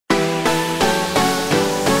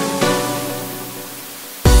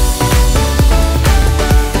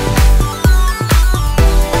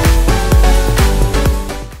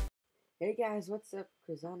Guys, what's up?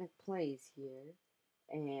 Krzyzanek plays here,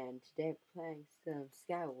 and today we're playing some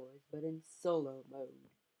Sky Wars, but in solo mode.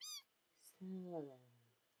 Solo,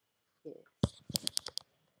 yes.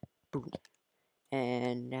 Boom.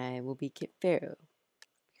 And I will be Kit Pharaoh,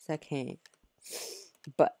 because I can.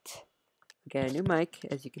 But, I got a new mic,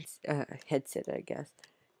 as you can see, headset, I guess.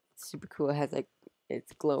 It's super cool, it has, like,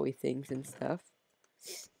 it's glowy things and stuff.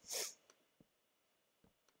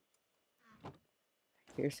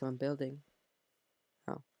 Here's some building.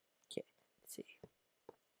 Oh, okay, let's see.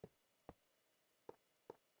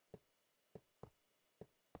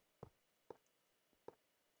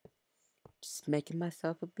 Just making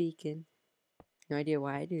myself a beacon. No idea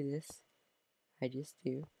why I do this. I just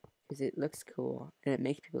do. Because it looks cool. And it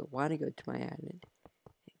makes people want to go to my island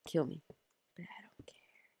and kill me. But I don't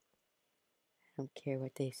care. I don't care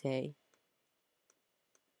what they say.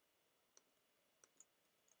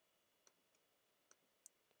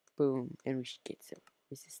 Boom. And we should get some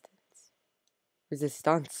resistance.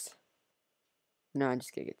 Resistance. No, I'm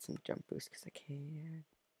just going to get some jump boost because I can.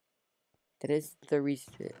 That is the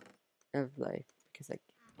reason of life. Because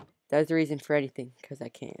that's the reason for anything. Because I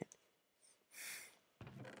can.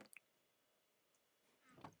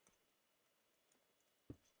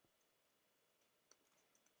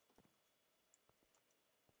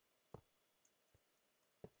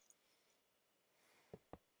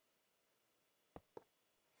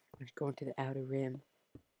 I'm going to the outer rim.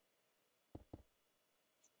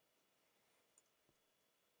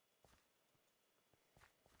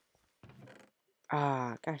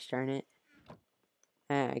 Ah, gosh darn it.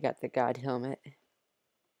 I got the god helmet.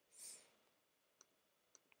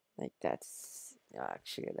 Like, that's...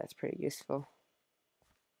 actually, that's pretty useful.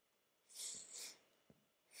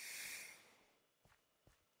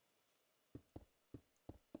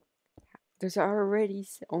 There's already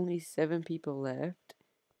only 7 people left.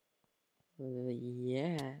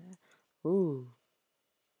 Yeah. Ooh.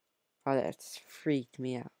 Oh, that's freaked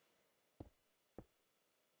me out.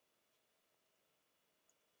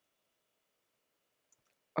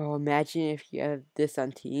 Oh, imagine if you have this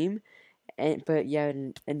on team, but you have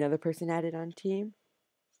another person added on team.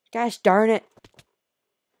 Gosh darn it!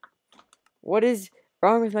 What is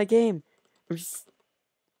wrong with my game?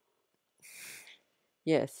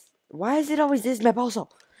 Yes. Why is it always this map also?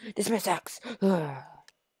 This map sucks.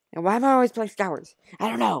 And why am I always playing Skywars? I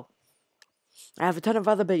don't know. I have a ton of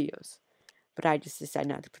other videos, but I just decided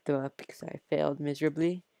not to put them up because I failed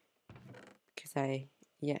miserably.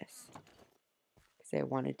 Yes. Because I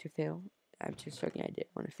wanted to fail. I'm just joking, I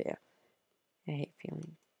didn't want to fail. I hate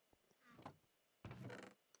failing.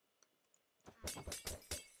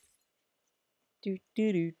 Do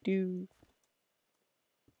do do do.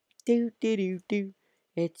 Do do do do.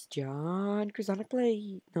 It's John Krzyzanek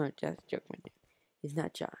Play. No, just joke, my name. It's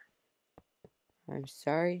not John. I'm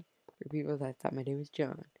sorry for people that thought my name was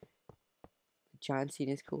John. John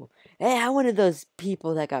Cena is cool. Hey, I'm one of those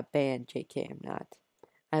people that got banned, JK. I'm not.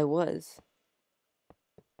 I was.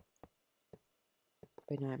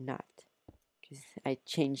 But no, I'm not. Because I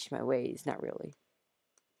changed my ways. Not really.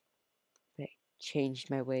 But I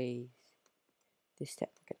changed my ways. This time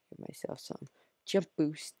I'm going to give myself some jump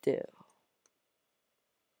boost still.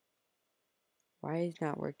 Why is it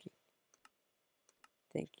not working?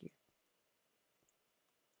 Thank you.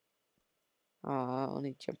 Oh,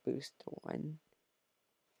 only jump boost 1.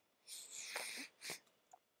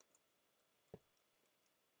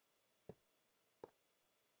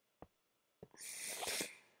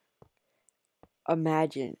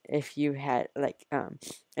 Imagine if you had and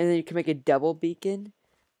then you can make a double beacon,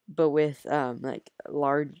 but with like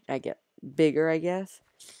large, bigger, I guess.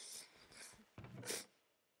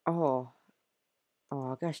 Oh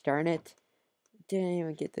gosh darn it! Didn't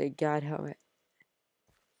even get the god helmet.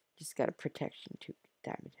 Just got a protection 2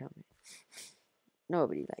 diamond helmet.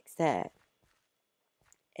 Nobody likes that.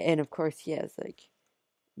 And of course he has like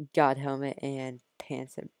god helmet and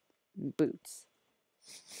pants and boots.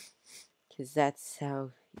 Because that's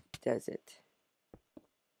how he does it.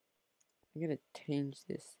 I'm gonna change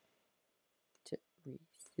this to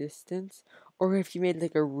resistance. Or if you made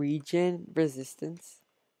like a regen resistance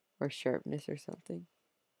or sharpness or something.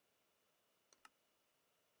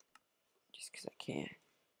 Just because I can.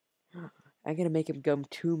 I'm gonna make him come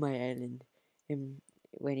to my island. And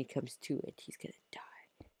when he comes to it, he's gonna die.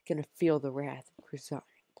 He's gonna feel the wrath of Krzyzanek.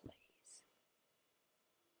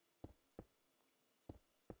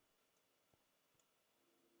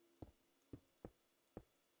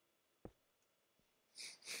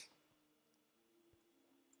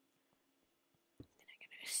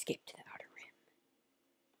 Escape to the outer rim.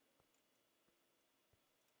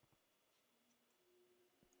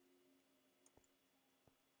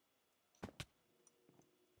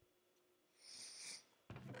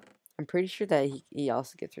 I'm pretty sure that he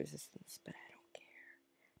also gets resistance, but I don't care.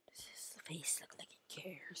 Does his face look like he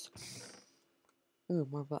cares? Ooh,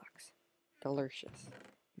 more blocks. Delicious.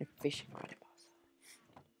 And a fishing rod also.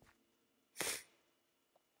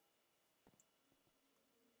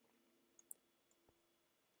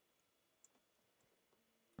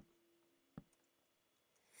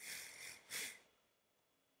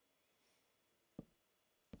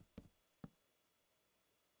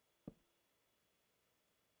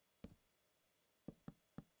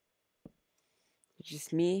 It's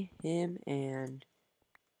just me, him, and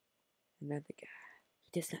another guy.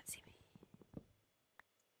 He does not see me.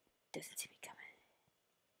 Doesn't see me coming.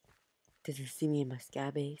 Doesn't see me in my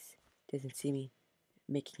sky base. Doesn't see me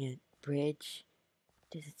making a bridge.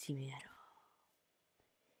 Doesn't see me at all.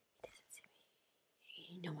 He doesn't see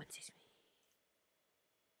me. No one sees me.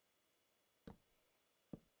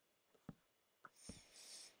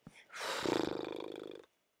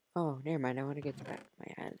 Oh, never mind. I want to get back to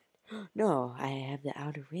my island. No, I have the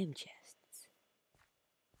outer rim chests.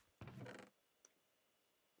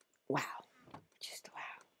 Wow. Just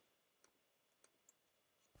wow.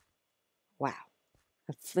 Wow.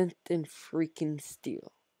 A flint and freaking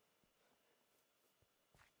steel.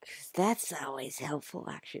 Because that's always helpful.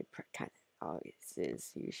 Actually, kind of always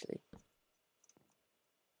is, usually.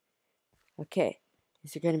 Okay.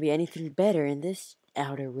 Is there going to be anything better in this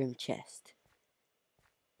outer rim chest?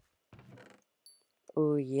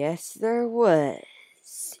 Oh, yes, there was.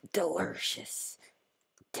 Delicious.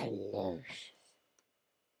 Delicious.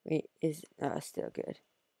 Wait, is it still good?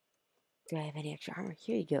 Do I have any extra armor?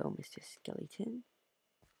 Here you go, Mr. Skeleton.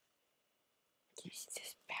 Use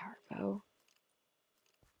this power bow.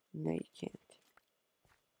 No, you can't.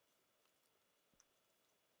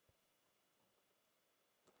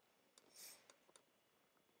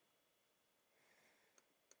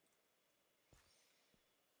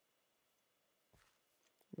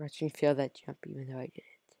 Watch me fail that jump even though I did it.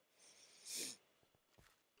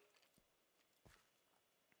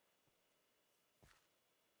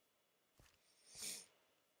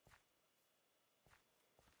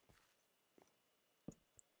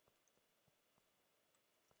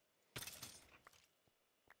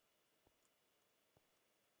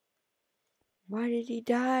 Why did he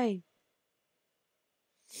die?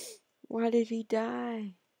 Why did he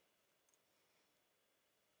die?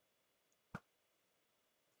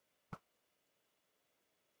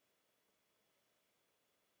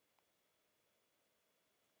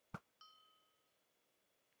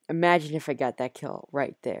 Imagine if I got that kill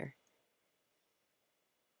right there.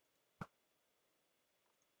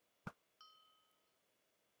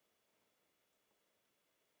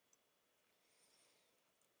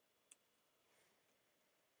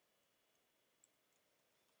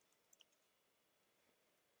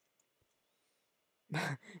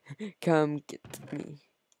 Come get me.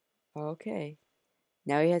 Okay.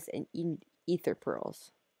 Now he has an ether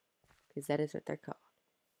pearls. Because that is what they're called.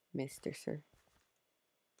 Mr. Sir.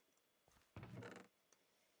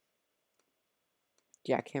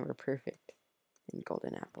 Jackhammer perfect. And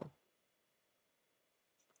golden apple.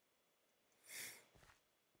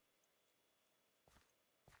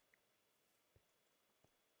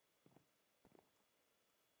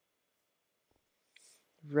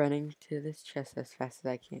 Running to this chest as fast as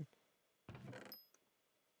I can.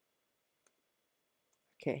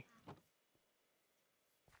 Okay. I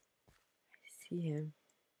see him.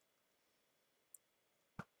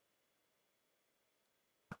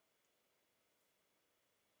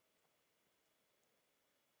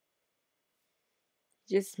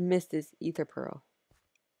 Just missed his ether pearl.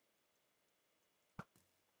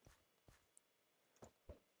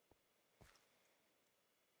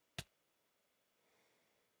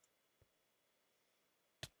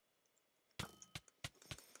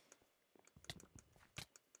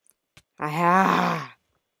 Aha!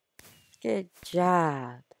 Good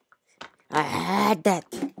job. I had that.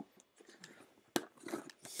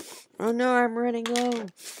 Oh no, I'm running low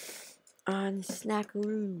on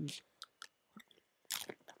snackaroos.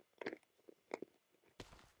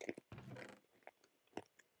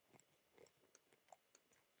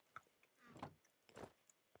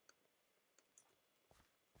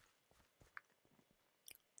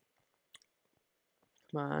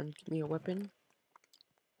 Come on, give me a weapon.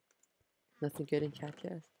 Nothing good in cat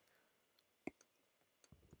chest.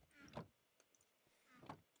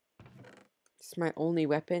 It's my only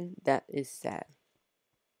weapon. That is sad.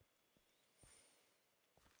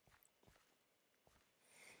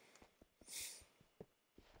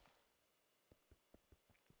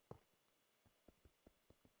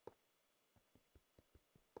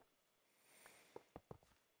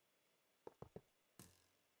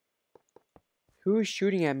 Who's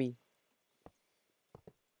shooting at me?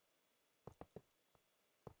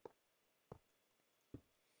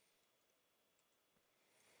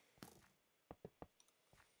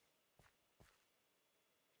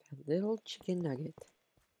 A little chicken nugget.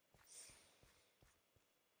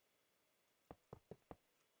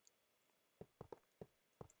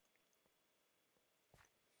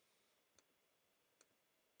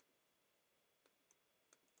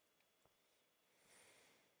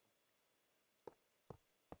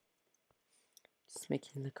 Just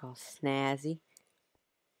making it look all snazzy.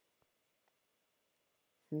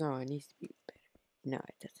 No, it needs to be better. No,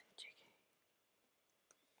 it doesn't.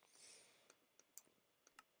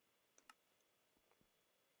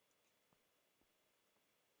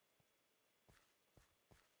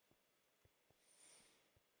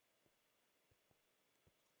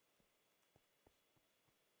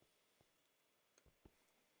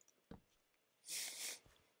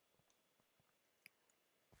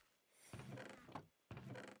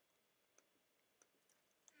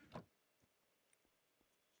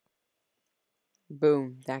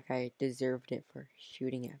 Boom, that guy deserved it for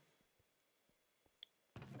shooting at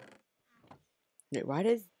me. Why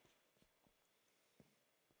does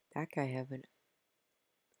that guy have an...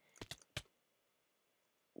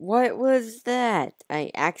 What was that?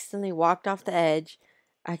 I accidentally walked off the edge.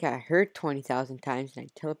 I got hurt 20,000 times and I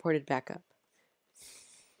teleported back up.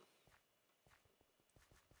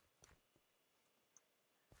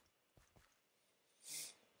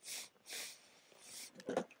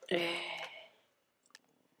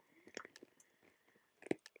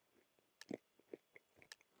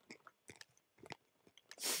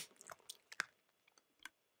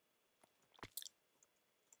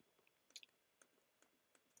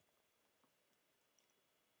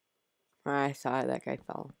 I saw that guy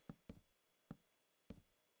fell.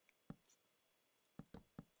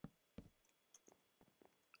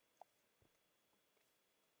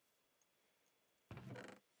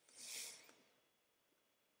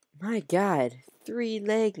 My God, 3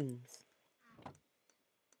 leggings.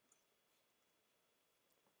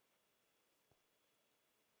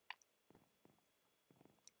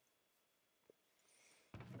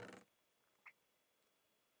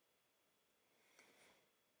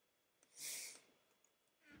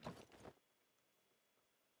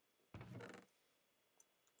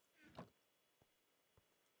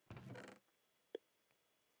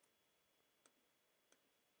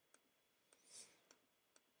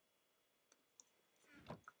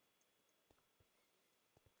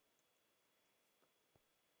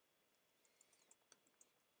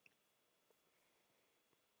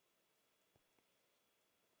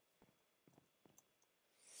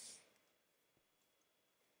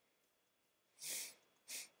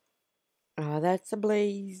 Ah, that's a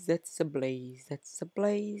blaze, that's a blaze, that's a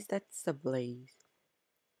blaze, that's a blaze.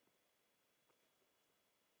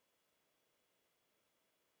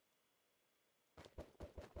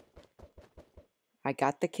 I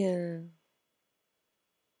got the kill.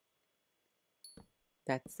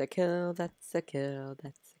 That's a kill, that's a kill,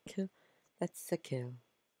 that's a kill, that's a kill.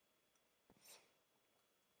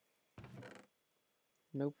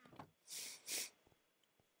 Nope.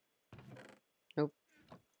 Nope.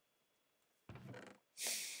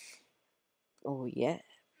 Oh, yeah.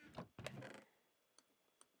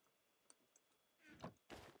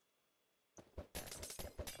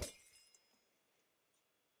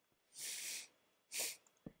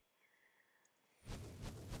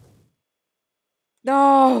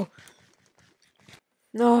 No!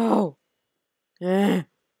 No! Eh.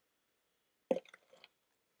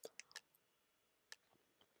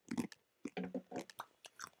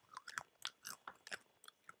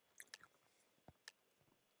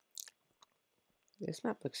 This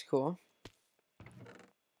map looks cool.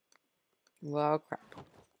 Well, crap.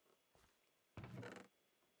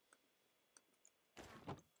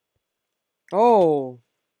 Oh!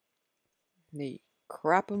 The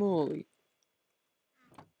crap-a-moly.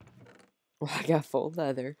 Well, I got full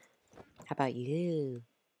leather. How about you?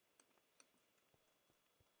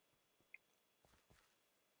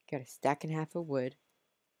 Got a stack and a half of wood.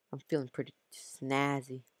 I'm feeling pretty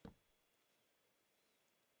snazzy.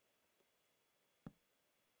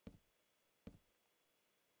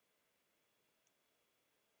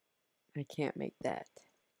 I can't make that.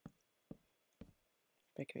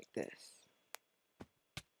 I can make this.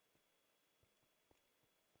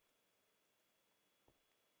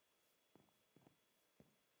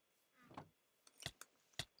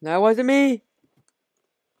 That wasn't me!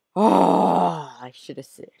 Oh, I should have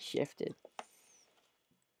shifted.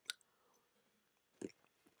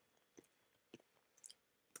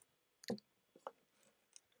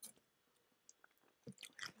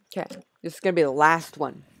 Okay, this is gonna be the last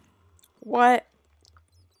one. What?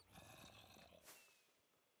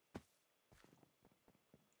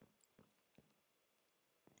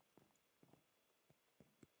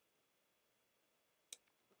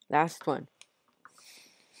 Last one.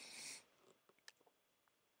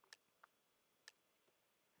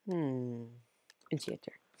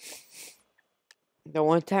 Enchanter. The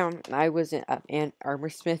one time I was in Armor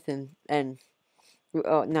Smith and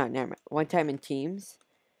oh no, never mind. One time in teams.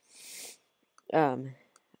 Well,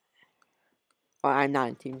 I'm not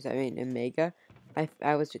in teams. I mean in Mega.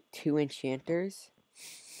 I was with 2 enchanters,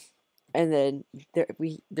 and then they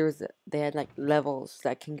had like levels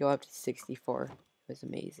that can go up to 64. It was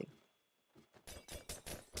amazing.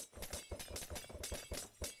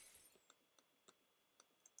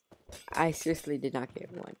 I seriously did not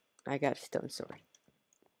get one. I got a stone sword.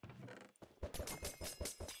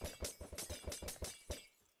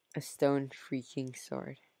 A stone freaking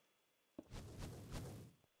sword.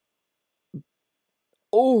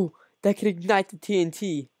 Oh, that could ignite the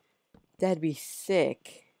TNT. That'd be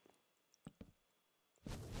sick.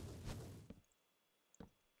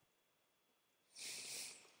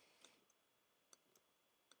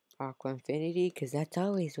 Aqua Infinity, because that's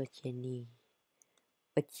always what you need.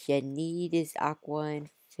 What you need is Aqua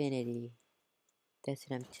Infinity. That's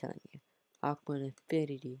what I'm telling you. Aqua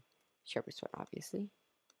Infinity. Sharpest one, obviously,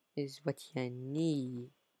 is what you need.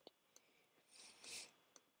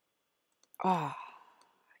 Ah.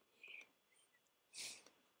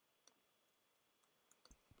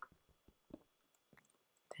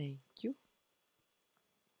 Thank you.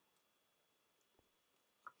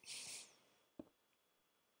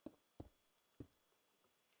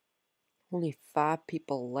 Only 5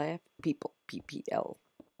 people left. People, PPL.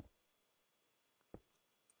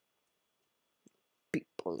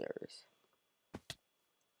 Peoplers.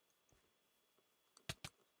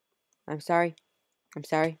 I'm sorry. I'm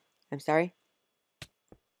sorry. I'm sorry.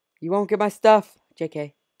 You won't get my stuff. JK.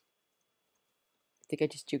 I think I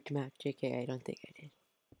just juked him out. JK, I don't think I did.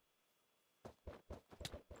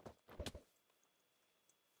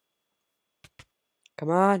 Come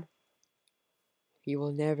on. You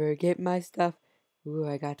will never get my stuff. Ooh,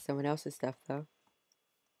 I got someone else's stuff, though.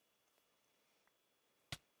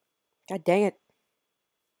 God dang it.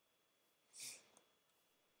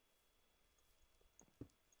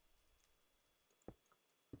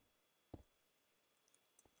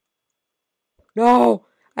 No!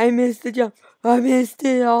 I missed the jump. I missed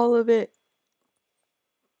it, all of it.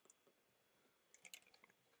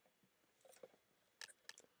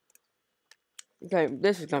 Okay,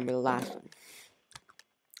 this is gonna be the last one.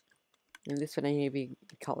 And this one I need to be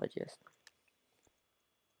ecologist.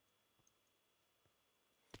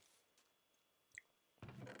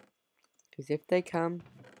 Because if they come,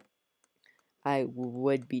 I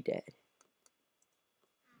would be dead.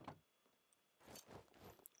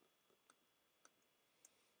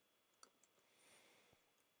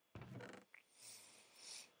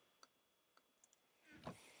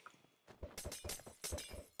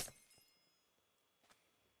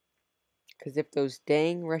 Because if those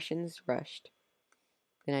dang Russians rushed,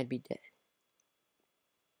 then I'd be dead.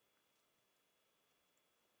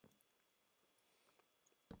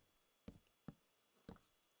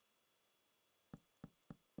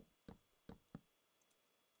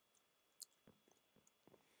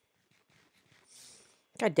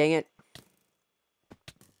 God dang it.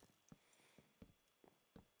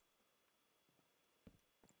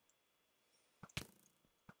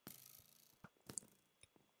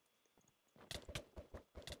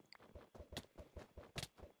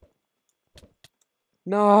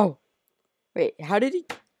 No! Wait, how did he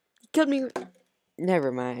kill me?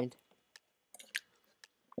 Never mind.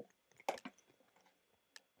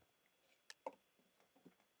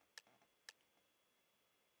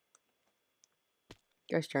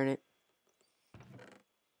 Gosh darn it.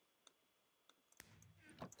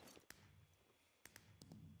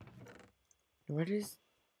 What is...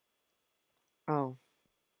 Oh.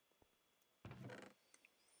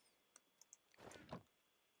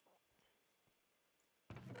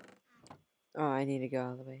 Oh, I need to go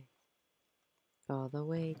all the way. All the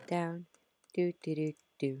way down. Do do do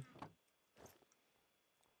do.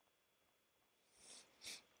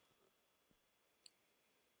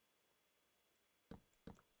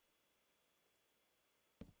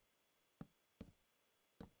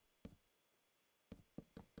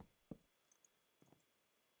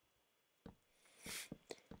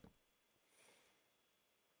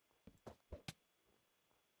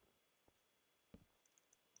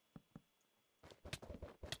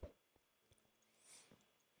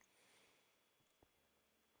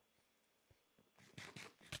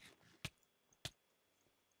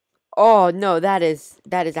 Oh no, that is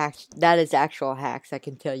actual hacks. I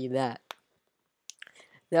can tell you that.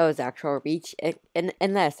 That was actual reach. And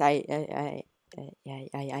unless no, I'm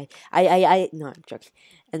joking.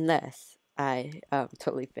 Unless I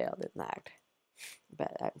totally failed and lagged,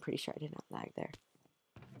 but I'm pretty sure I did not lag there.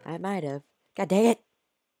 I might have. God dang it!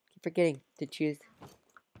 Keep forgetting to choose.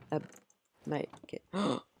 Might get. I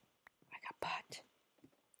got butt.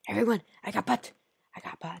 Everyone, I got butt. I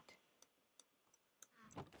got butt.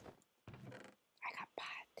 I got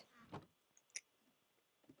butt.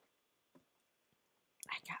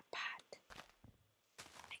 I got butt.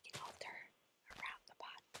 Make an altar around the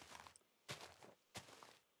pot.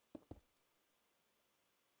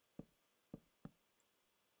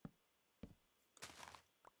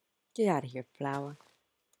 Get out of here, flower.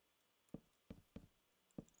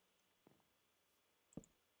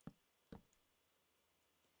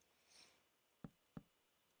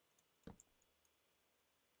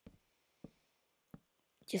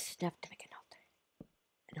 Just enough to make an altar.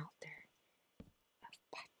 An altar of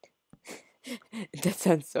pot. That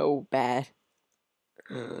sounds so bad.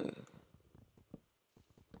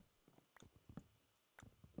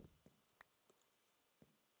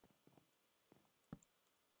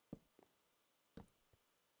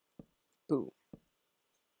 Boom.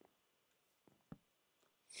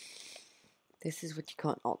 This is what you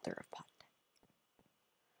call an altar of pot.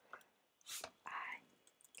 I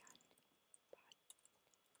got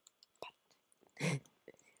pot.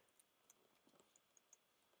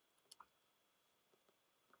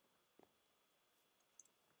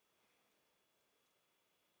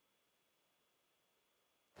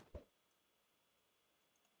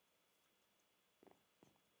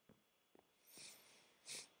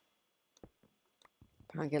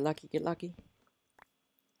 Come on, get lucky, get lucky.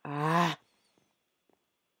 Ah.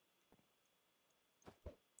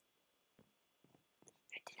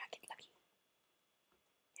 I did not get lucky.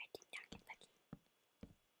 I did not get lucky.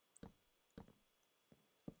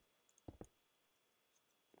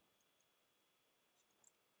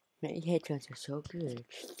 My headphones are so good.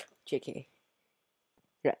 JK.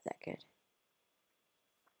 Not that good.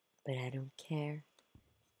 But I don't care.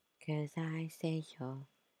 Cause I say so.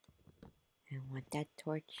 I want that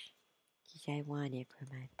torch. Cause I want it for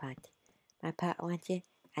my pot. My pot wants it.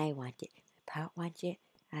 I want it. My pot wants it.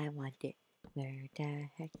 I want it. Where the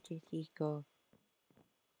heck did he go?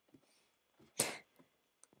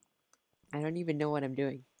 I don't even know what I'm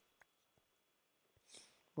doing.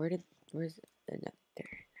 Where's another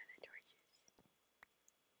torches?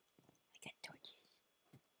 I got torches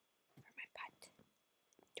for my pot.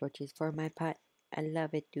 Torches for my pot. I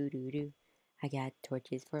love it. Doo doo doo. I got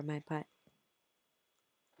torches for my pot.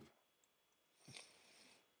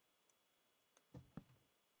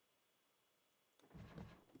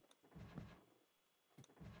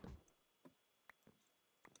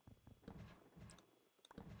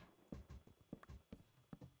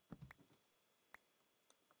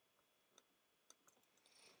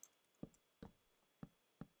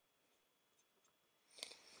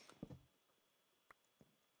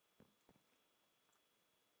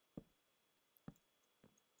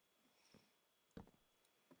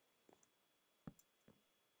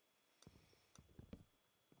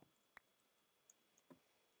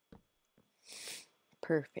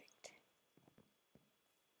 Perfect.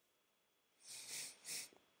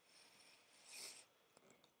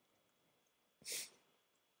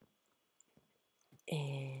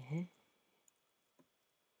 And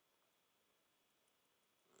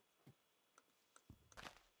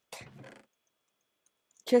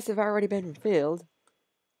chests have already been filled.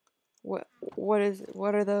 What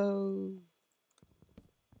are those?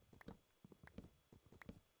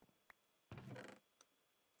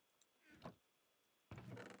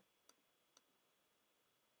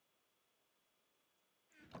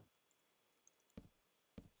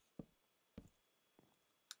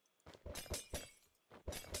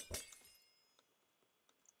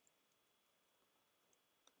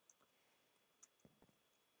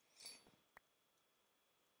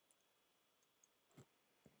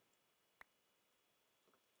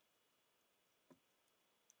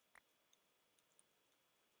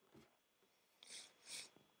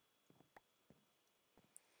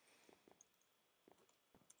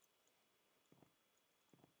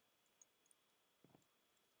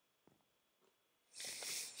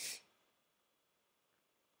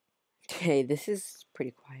 Okay, this is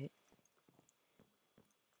pretty quiet.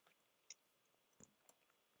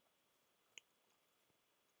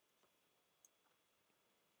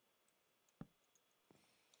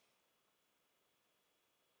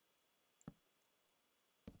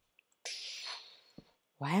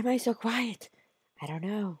 Why am I so quiet? I don't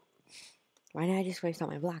know. Why did I just waste all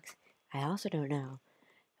my blocks? I also don't know.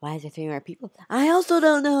 Why is there 3 more people? I also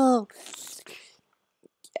don't know.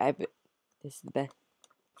 This is the best.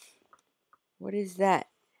 What is that?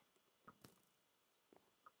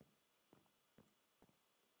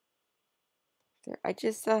 I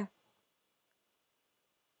just saw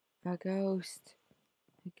a ghost.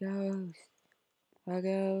 A ghost. A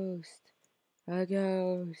ghost. A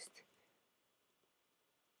ghost.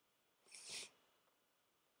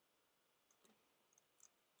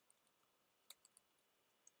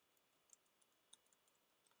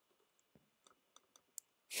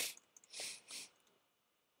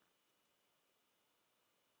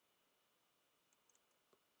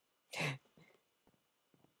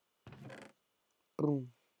 Boom.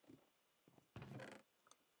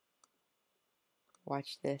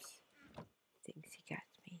 Watch this. Thinks he got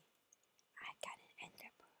me. I got an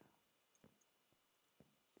ender pearl.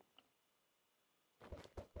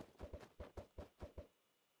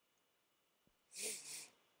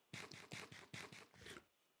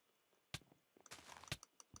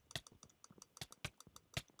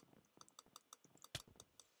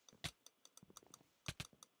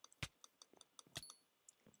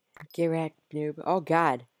 Get wrecked, noob. Oh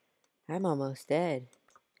god. I'm almost dead.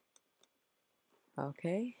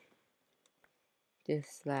 Okay.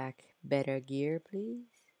 Just like better gear, please.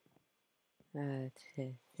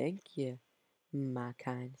 Thank you, my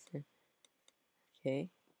kind sir. Okay.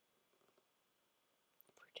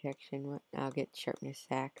 Protection. What? I'll get sharpness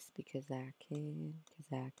axe because I can.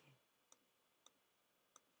 Water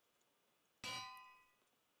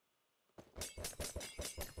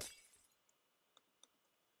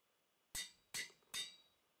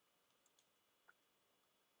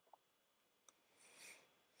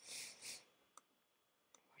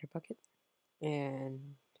bucket.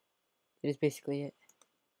 And it is basically it.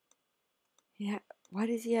 Yeah. Why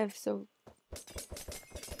does he have so...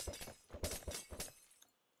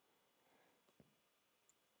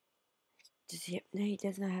 Does he have... No, he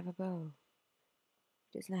does not have a bow.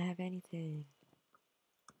 He does not have anything.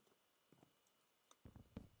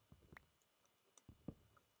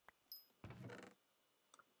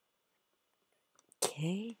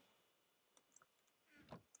 Okay.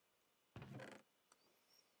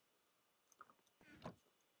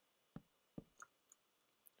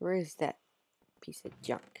 Where is that piece of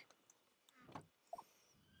junk?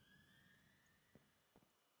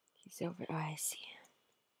 He's over... Oh, I see him.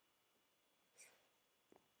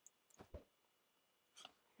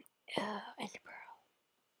 Oh, ender pearl.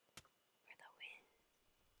 For the win.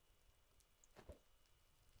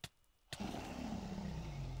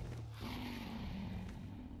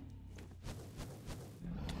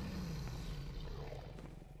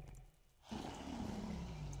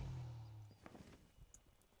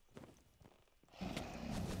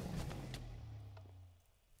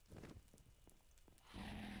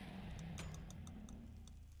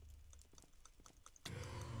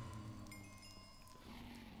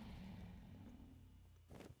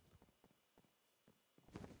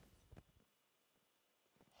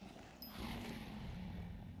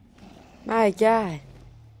 My god.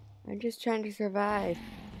 I'm just trying to survive.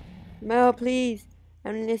 Mo, please.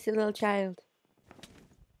 I'm an innocent little child.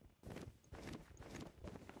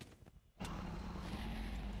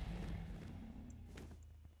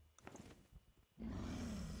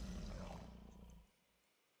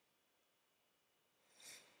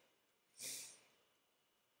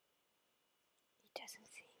 He doesn't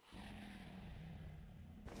see me.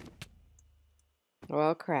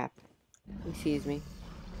 Well, crap. He sees me.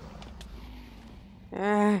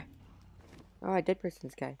 Ah. Oh, I did person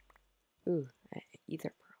this guy. Ooh, ether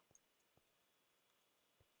pearl.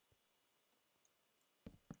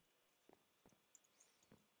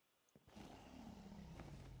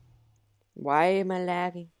 Why am I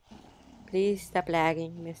lagging? Please stop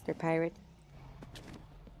lagging, Mr. Pirate.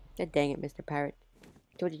 God dang it, Mr. Pirate.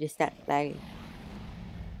 I told you to stop lagging.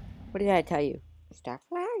 What did I tell you? Stop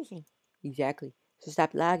lagging. Exactly. So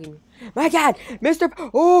stop lagging. My god!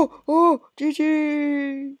 Oh,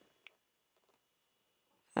 GG!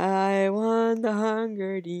 I won the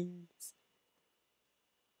Hunger Games.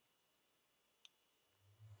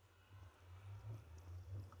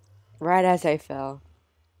 Right as I fell.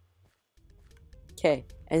 Okay,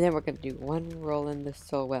 and then we're gonna do one roll in the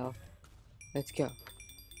soul well. Let's go.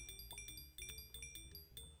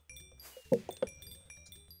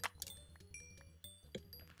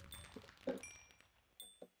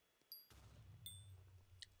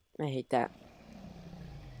 I hate that.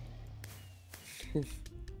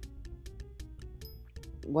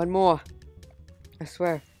 One more. I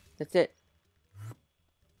swear. That's it.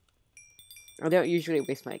 I don't usually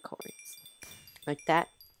waste my coins.